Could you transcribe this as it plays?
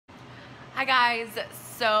Hi guys,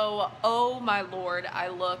 so oh my lord, I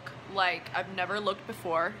look like I've never looked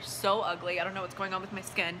before. So ugly. I don't know what's going on with my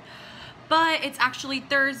skin, but it's actually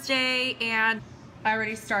Thursday and I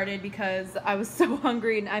already started because I was so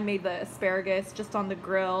hungry and I made the asparagus just on the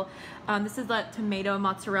grill. This is the tomato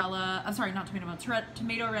mozzarella, sorry, not tomato mozzarella,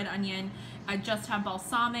 tomato red onion. I just have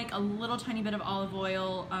balsamic, a little tiny bit of olive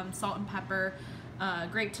oil, salt and pepper,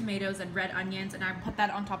 grape tomatoes and red onions, and I put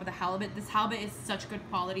that on top of the halibut. This halibut is such good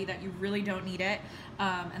quality that you really don't need it.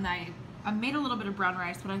 And I made a little bit of brown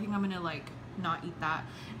rice, but I think I'm gonna like not eat that.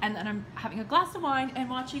 And then I'm having a glass of wine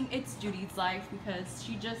and watching It's Judy's Life because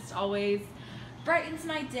she just always brightens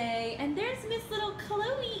my day. And there's Miss Little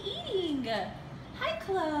Chloe eating. Hi,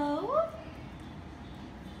 Chloe.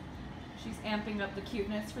 She's amping up the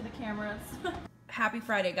cuteness for the cameras. Happy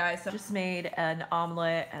Friday, guys. So I just made an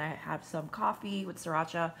omelet and I have some coffee with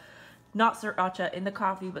sriracha. Not sriracha in the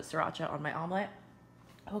coffee, but sriracha on my omelet.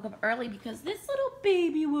 I woke up early because this little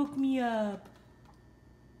baby woke me up.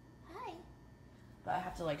 Hi. But I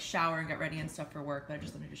have to like shower and get ready and stuff for work, but I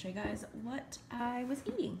just wanted to show you guys what I was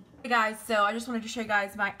eating. Hey guys, so I just wanted to show you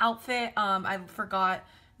guys my outfit. I forgot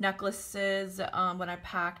necklaces when I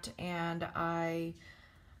packed and I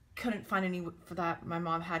couldn't find any for that my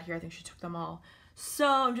mom had here. I think she took them all. So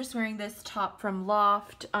I'm just wearing this top from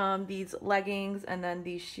Loft, these leggings, and then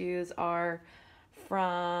these shoes are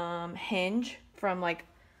from Hinge from like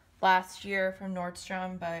last year from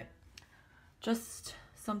Nordstrom, but just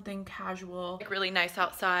something casual. Like really nice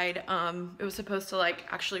outside. It was supposed to like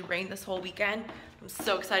actually rain this whole weekend. I'm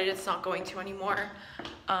so excited it's not going to anymore.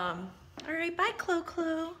 All right, bye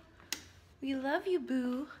Clo. We love you,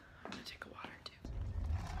 boo. I'm gonna take a water too.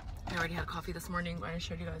 I already had coffee this morning. I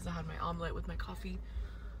showed you guys I had my omelet with my coffee.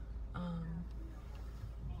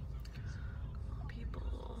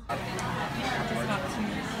 People. Just got to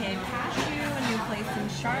Kid Cashew, a new place in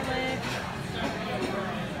Charlotte.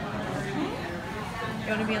 You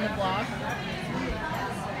want to be in the vlog?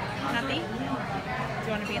 Happy? Do you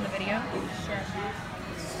want to be in the video? Sure.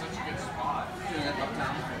 It's such a good spot.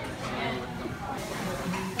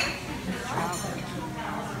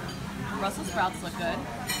 Brussels sprouts look good.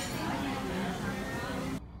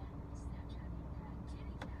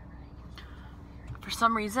 For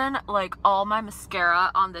some reason, like all my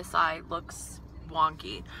mascara on this eye looks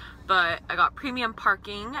wonky, but I got premium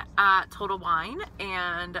parking at Total Wine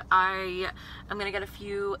and I am gonna get a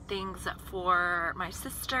few things for my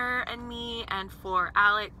sister and me and for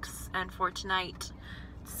Alex and for tonight.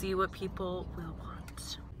 See what people will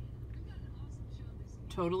want.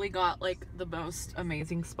 Totally got like the most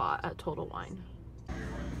amazing spot at Total Wine.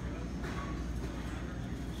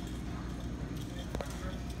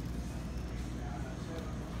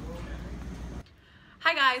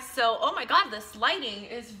 Hi guys, so oh my god, this lighting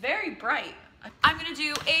is very bright. I'm gonna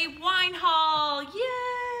do a wine haul,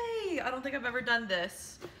 yay! I don't think I've ever done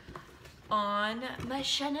this on my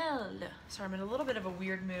channel. Sorry, I'm in a little bit of a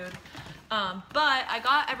weird mood. But I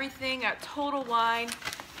got everything at Total Wine.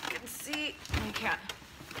 You can see, you can't.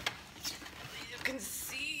 You can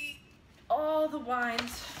see all the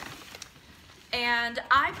wines. And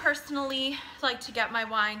I personally like to get my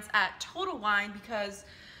wines at Total Wine because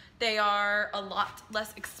they are a lot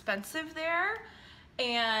less expensive there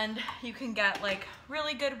and you can get like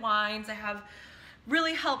really good wines. I have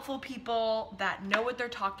really helpful people that know what they're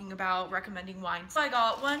talking about recommending wines. So I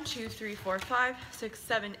got 1, 2, 3, 4, 5, 6,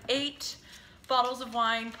 7, 8 bottles of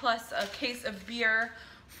wine plus a case of beer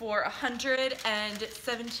for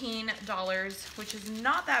 $117, which is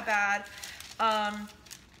not that bad.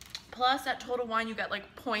 Plus at Total Wine you get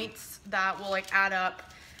like points that will like add up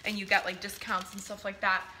and you get like discounts and stuff like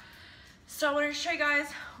that. So I wanted to show you guys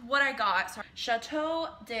what I got. Sorry. Chateau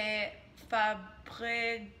de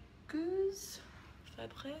Fabrègues? I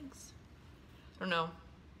don't know.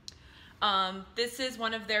 This is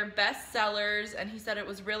one of their best sellers and he said it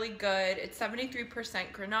was really good. It's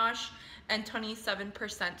 73% Grenache and 27%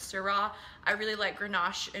 Syrah. I really like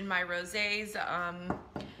Grenache in my rosés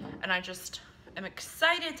and I just am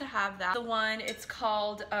excited to have that. The one, it's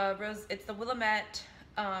called it's the Willamette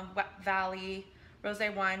Valley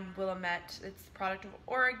Rosé Wine Willamette. It's the product of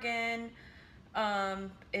Oregon.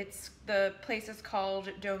 The place is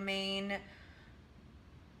called Domaine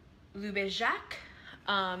Loubejac,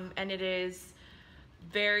 and it is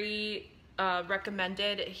very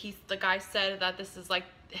recommended. The guy said that this is like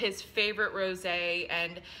his favorite rosé,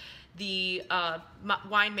 and the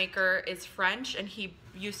winemaker is French, and he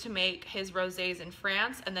used to make his rosés in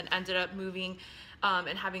France, and then ended up moving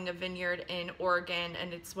and having a vineyard in Oregon,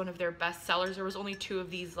 and it's one of their best sellers. There was only 2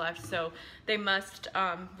 of these left, so they must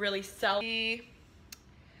really sell. The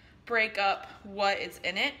break up what is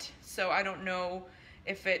in it, so I don't know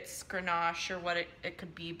if it's Grenache or what it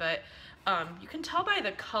could be, but you can tell by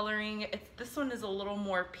the coloring. This one is a little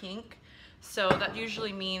more pink, so that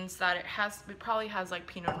usually means that it probably has like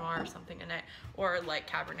Pinot Noir or something in it, or like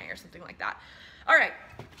Cabernet or something like that. All right,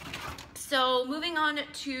 so moving on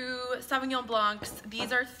to Sauvignon Blancs.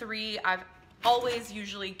 These are 3 I've always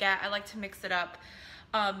usually get. I like to mix it up,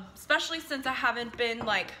 especially since I haven't been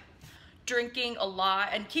like drinking a lot.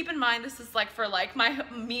 And keep in mind, this is like for like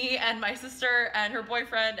me and my sister and her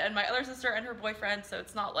boyfriend and my other sister and her boyfriend, so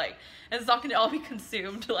it's not gonna all be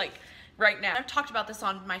consumed like right now. I've talked about this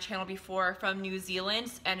on my channel before, from New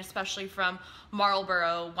Zealand, and especially from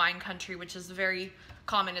Marlborough wine country, which is very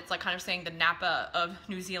common. It's like kind of saying the Napa of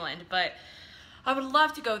New Zealand, but I would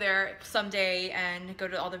love to go there someday and go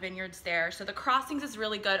to all the vineyards there. So the crossings is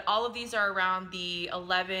really good. All of these are around the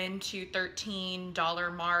 $11 to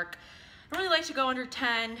 $13 mark. I don't really like to go under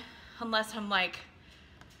 10 unless I'm like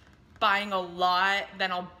buying a lot,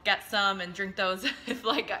 then I'll get some and drink those if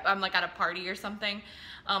like I'm like at a party or something.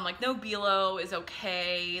 Like Nobilo is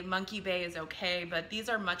okay, Monkey Bay is okay, but these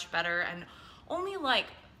are much better and only like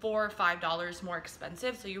 $4 or $5 more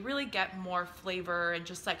expensive, so you really get more flavor and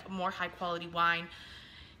just like more high quality wine.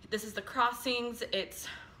 This is the Crossings. It's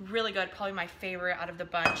really good, probably my favorite out of the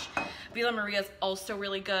bunch. Villa Maria is also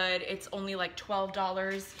really good. It's only like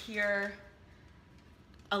 $12 here,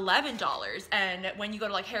 $11, and when you go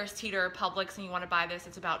to like Harris Teeter or Publix and you want to buy this,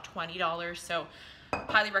 it's about $20, so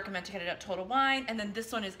highly recommend to get it at Total Wine. And then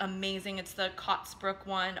this one is amazing. It's the Cotsbrook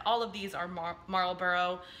one. All of these are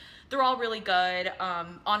Marlborough. They're all really good.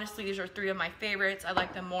 Honestly, these are 3 of my favorites. I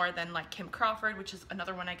like them more than like Kim Crawford, which is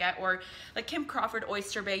another one I get, or like Kim Crawford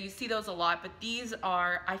Oyster Bay. You see those a lot, but these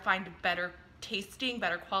are, I find, better tasting,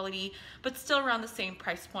 better quality, but still around the same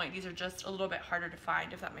price point. These are just a little bit harder to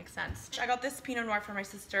find, if that makes sense. I got this Pinot Noir for my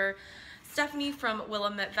sister Stephanie from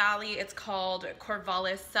Willamette Valley. It's called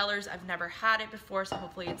Corvallis Cellars. I've never had it before, so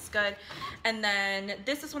hopefully it's good. And then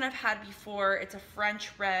this is one I've had before. It's a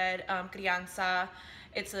French red Crianza.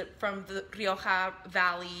 It's from the Rioja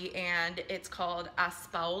Valley, and it's called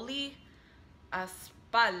Aspaldi. I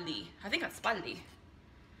think Aspaldi.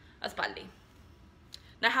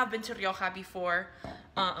 And I have been to Rioja before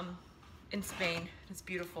in Spain. It's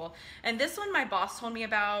beautiful. And this one my boss told me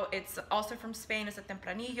about. It's also from Spain. It's a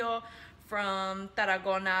Tempranillo from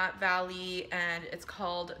Tarragona Valley, and it's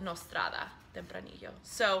called Nostrada Tempranillo.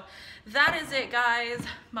 So that is it, guys.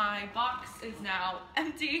 My box is now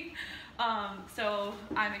empty. So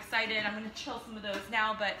I'm excited. I'm gonna chill some of those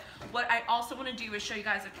now, but what I also want to do is show you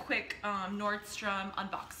guys a quick Nordstrom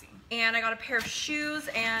unboxing. And I got a pair of shoes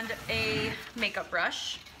and a makeup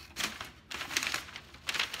brush.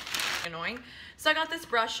 Annoying. So I got this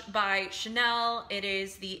brush by Chanel. It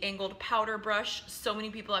is the angled powder brush. So many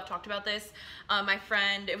people have talked about this. My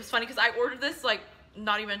friend, it was funny because I ordered this, like,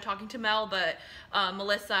 not even talking to Mel, but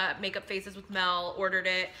Melissa, Makeup Faces with Mel, ordered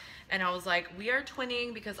it. And I was like, we are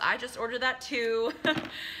twinning because I just ordered that too.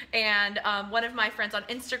 And one of my friends on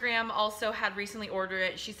Instagram also had recently ordered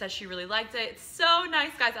it. She says she really liked it. It's so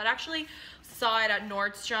nice, guys. I actually saw it at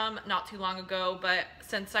Nordstrom not too long ago, but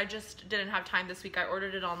since I just didn't have time this week, I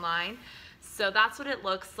ordered it online. So that's what it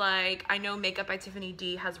looks like. I know Makeup by Tiffany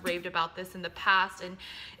D has raved about this in the past, and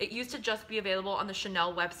it used to just be available on the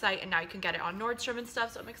Chanel website, and now you can get it on Nordstrom and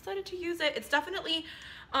stuff, so I'm excited to use it. It's definitely,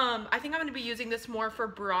 I think I'm going to be using this more for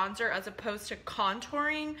bronzer as opposed to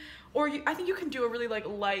contouring, or I think you can do a really like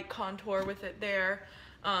light contour with it there.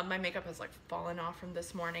 My makeup has like fallen off from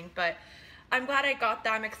this morning, but I'm glad I got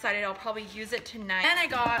that. I'm excited. I'll probably use it tonight. And I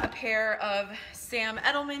got a pair of Sam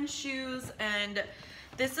Edelman shoes, and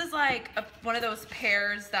this is like one of those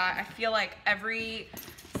pairs that I feel like every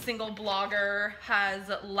single blogger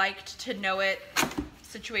has liked to know it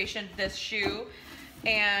situation, this shoe.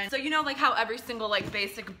 And so, you know, like how every single like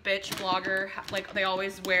basic bitch blogger, like they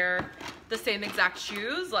always wear the same exact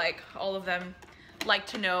shoes, like all of them like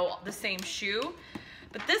to know the same shoe.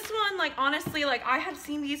 But this one, like, honestly, like, I had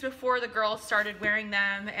seen these before the girls started wearing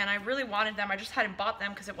them, and I really wanted them. I just hadn't bought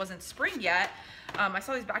them because it wasn't spring yet. I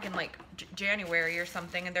saw these back in, like, January or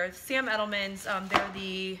something, and they're Sam Edelman's.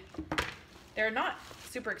 They're not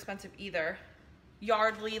super expensive either.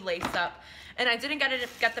 Yardley lace up. And I didn't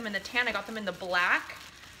get them in the tan. I got them in the black.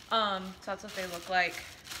 So that's what they look like.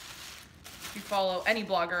 If you follow any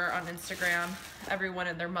blogger on Instagram, everyone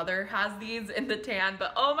and their mother has these in the tan,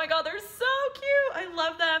 but oh my god, they're so cute. I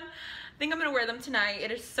love them. I think I'm gonna wear them tonight.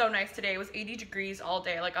 It is so nice today. It was 80 degrees all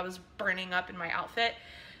day. Like, I was burning up in my outfit.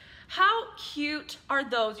 How cute are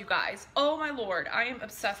those, you guys? Oh my lord, I am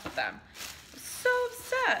obsessed with them. I'm so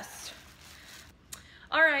obsessed.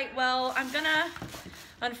 All right, well, I'm gonna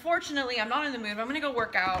Unfortunately, I'm not in the mood, but I'm gonna go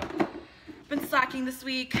work out. Been slacking this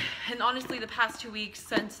week, and honestly the past 2 weeks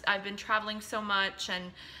since I've been traveling so much,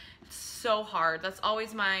 and it's so hard. That's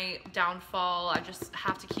always my downfall. I just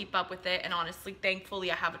have to keep up with it, and honestly,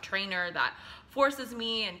 thankfully I have a trainer that forces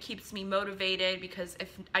me and keeps me motivated, because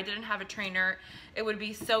if I didn't have a trainer, it would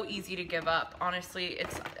be so easy to give up. Honestly,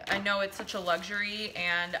 I know it's such a luxury,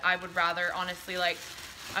 and I would rather, honestly, like,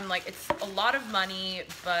 I'm like, it's a lot of money,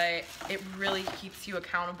 but it really keeps you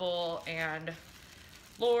accountable, and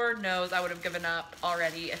Lord knows I would have given up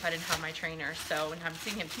already if I didn't have my trainer. So, and I'm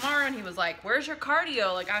seeing him tomorrow, and he was like, where's your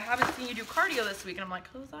cardio? Like, I haven't seen you do cardio this week. And I'm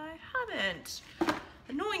like, cause I haven't.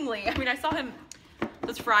 Annoyingly. I mean, I saw him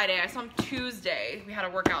this Friday. I saw him Tuesday. We had a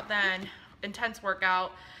workout then, intense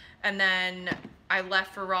workout. And then I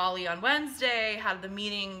left for Raleigh on Wednesday, had the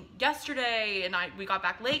meeting yesterday, and we got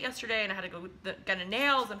back late yesterday, and I had to go get a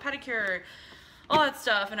nails and pedicure, all that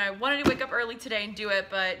stuff, and I wanted to wake up early today and do it,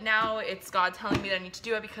 but now it's God telling me that I need to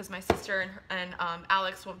do it because my sister and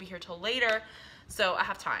Alex won't be here till later, so I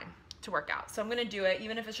have time to work out. So I'm gonna do it,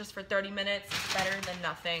 even if it's just for 30 minutes, it's better than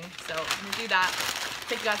nothing. So I'm gonna do that,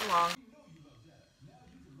 take you guys along.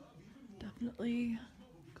 Definitely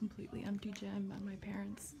completely empty gym at my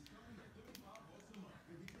parents'.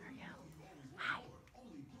 There we go. Hi.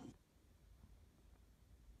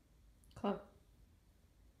 Chloe.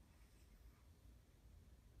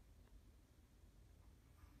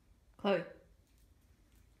 Chloe. What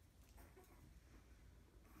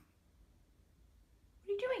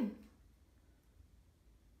are you doing?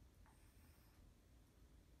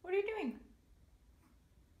 What are you doing?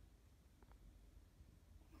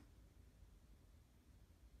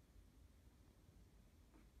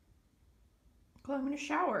 Chloe, I'm gonna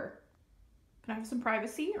shower. Can I have some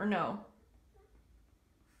privacy or no?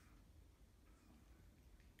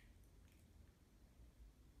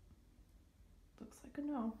 Looks like a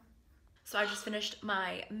no. So I just finished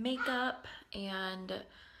my makeup, and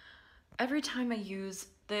every time I use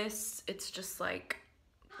this, it's just like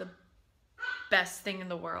the best thing in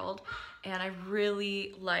the world. And I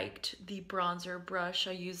really liked the bronzer brush.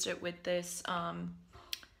 I used it with this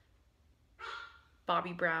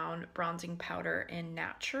Bobbi Brown bronzing powder in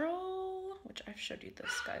Natural, which I've showed you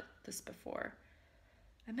this before.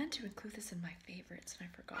 I meant to include this in my favorites and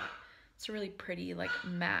I forgot. It's a really pretty like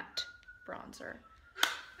matte bronzer.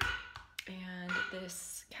 And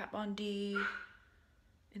this Kat Von D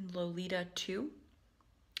in Lolita 2.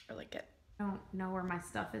 I like it. I don't know where my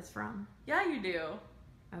stuff is from. Yeah, you do.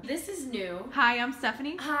 Okay. This is new. Hi, I'm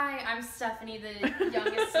Stephanie. Hi, I'm Stephanie, the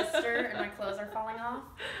youngest sister, and my clothes are falling off.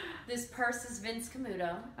 This purse is Vince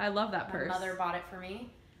Camuto. I love that purse. My mother bought it for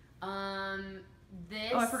me.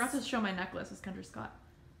 This. Oh, I forgot to show my necklace. It's Kendra Scott.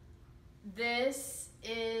 This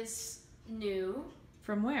is new.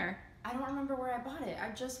 From where? I don't remember where I bought it. I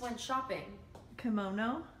just went shopping.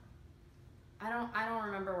 Kimono? I don't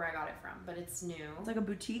remember where I got it from, but it's new. It's like a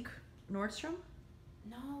boutique Nordstrom?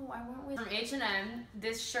 No, I went with from H&M.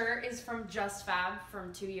 This shirt is from Just Fab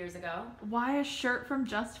from 2 years ago. Why a shirt from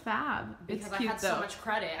Just Fab? Because it's cute, I had so much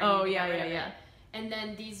credit. Oh yeah. And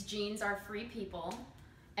then these jeans are Free People.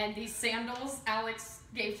 And these sandals Alex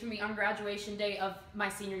gave to me on graduation day of my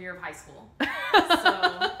senior year of high school.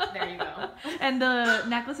 So there you go. And the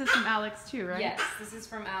necklace is from Alex too, right? Yes, this is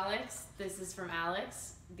from Alex. This is from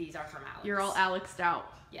Alex. These are from Alex. You're all Alexed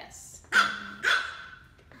out. Yes.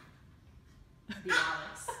 The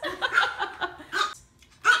Alex.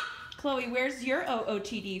 Chloe, where's your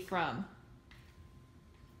OOTD from?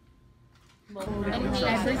 And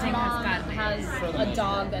Jeffrey's mom has a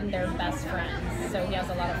dog and they're best friends, so he has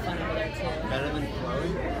a lot of fun over there too. Better than Chloe?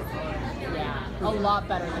 Yeah, a lot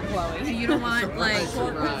better than Chloe. You don't want like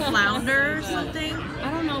flounder or something?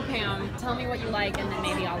 I don't know, Pam. Tell me what you like and then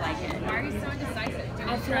maybe I'll like it. Why are you so indecisive?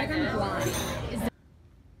 I feel like I'm blind.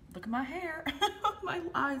 Look at my hair. My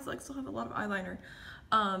eyes like still have a lot of eyeliner.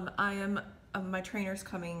 My trainer's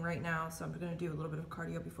coming right now, so I'm gonna do a little bit of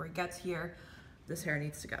cardio before he gets here. This hair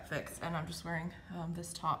needs to get fixed, and I'm just wearing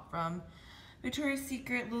this top from Victoria's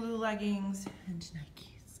Secret, Lulu leggings, and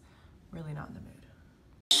Nikes. Really not in the mood.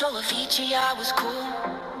 So Avicii, I was cool.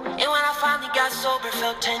 And when I finally got sober,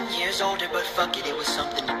 felt 10 years older, but fuck it, it was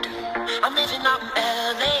something to do. I'm living out in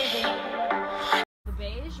LA. The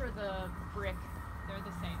beige or the brick? They're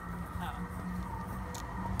the same. Oh.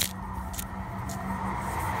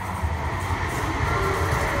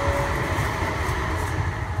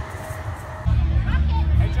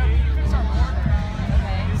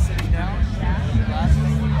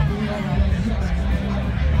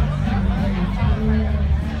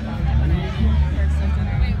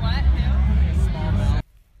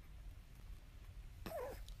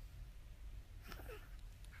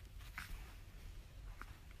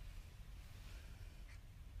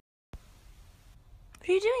 What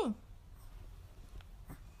are you doing?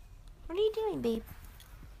 What are you doing, babe?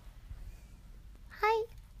 Hi.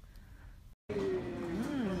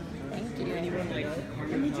 Thank you.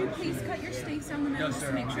 And would you please cut your steaks down the middle just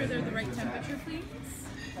to make sure they're the right temperature, please?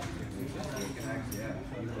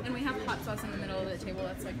 And we have hot sauce in the middle of the table.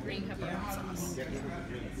 That's like green pepper hot sauce.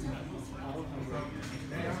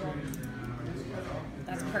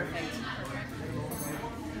 That's perfect.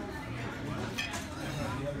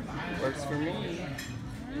 Works for me.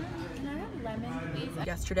 Can I have lemon, please?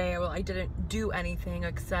 Yesterday, I didn't do anything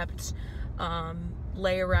except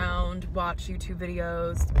lay around, watch YouTube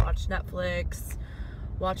videos, watch Netflix,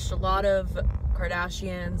 watched a lot of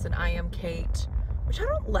Kardashians and I Am Kate, which I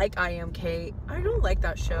don't like. I Am Kate. I don't like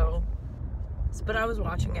that show, but I was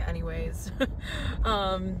watching it anyways.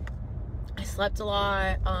 I slept a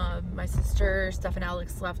lot. My sister, Steph and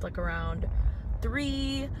Alex slept like around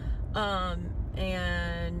 3.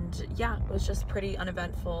 And yeah, it was just pretty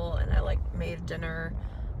uneventful, and I like made dinner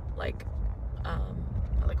like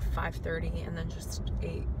at like 5:30 and then just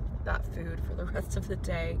ate that food for the rest of the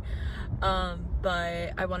day.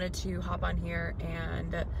 But I wanted to hop on here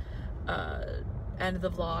and end the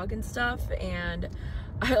vlog and stuff, and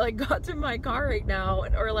I like got to my car right now,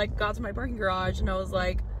 or like got to my parking garage, and I was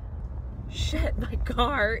like, shit, my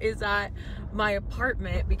car is at my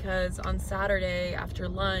apartment, because on Saturday after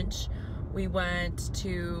lunch we went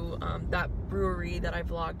to that brewery that I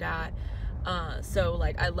vlogged at. So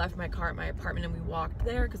like I left my car at my apartment and we walked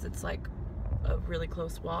there because it's like a really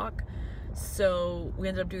close walk. So we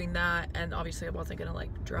ended up doing that, and obviously I wasn't gonna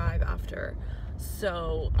like drive after.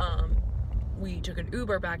 So we took an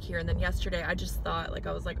Uber back here, and then yesterday I just thought, like,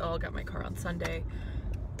 I was like, oh, I'll get my car on Sunday.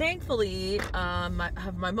 Thankfully, I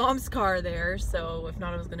have my mom's car there, so if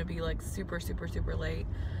not, I was gonna be like super late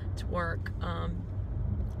to work.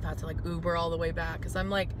 I had to like Uber all the way back, because I'm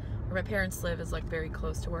like, where my parents live is like very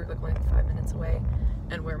close to work, like only 5 minutes away,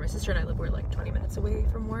 and where my sister and I live, we're like 20 minutes away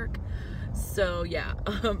from work. So yeah,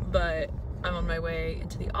 but I'm on my way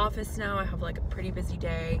into the office now. I have like a pretty busy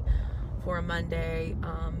day for a Monday.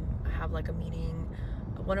 I have like a meeting.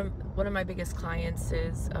 One of my biggest clients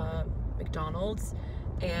is McDonald's,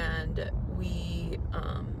 and we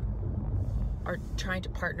are trying to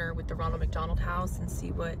partner with the Ronald McDonald House and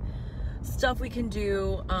see what stuff we can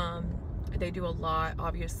do. They do a lot,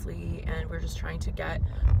 obviously, and we're just trying to get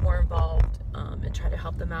more involved and try to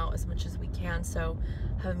help them out as much as we can. So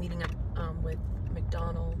I have a meeting with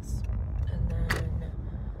McDonald's, and then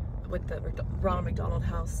with the Ronald McDonald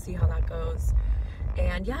House, see how that goes.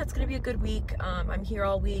 And yeah, it's gonna be a good week. I'm here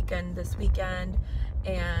all week and this weekend,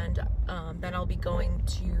 and then I'll be going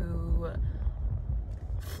to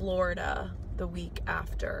Florida the week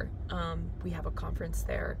after. We have a conference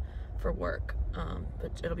there for work,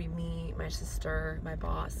 but it'll be me, my sister, my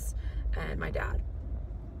boss, and my dad.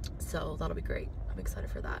 So that'll be great. I'm excited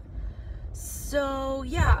for that. So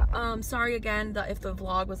yeah, sorry again that if the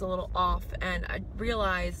vlog was a little off, and I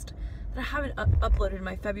realized that I haven't uploaded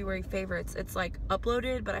my February favorites. It's like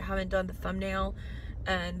uploaded, but I haven't done the thumbnail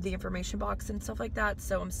and the information box and stuff like that.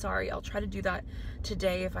 So I'm sorry. I'll try to do that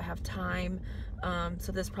today if I have time.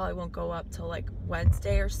 So this probably won't go up till like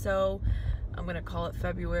Wednesday or so. I'm gonna call it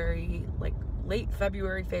February, like late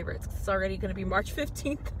February favorites. It's already gonna be March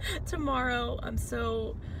 15th tomorrow. I'm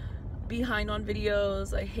so behind on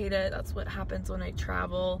videos. I hate it. That's what happens when I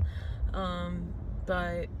travel.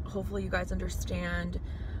 But hopefully you guys understand.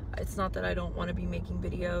 It's not that I don't want to be making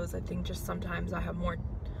videos. I think just sometimes I have more,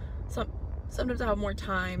 sometimes I have more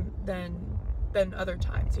time than other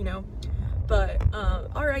times, you know. But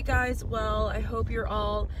all right, guys. Well, I hope you're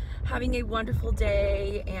all having a wonderful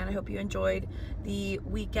day, and I hope you enjoyed the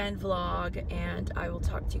weekend vlog. And I will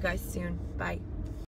talk to you guys soon. Bye.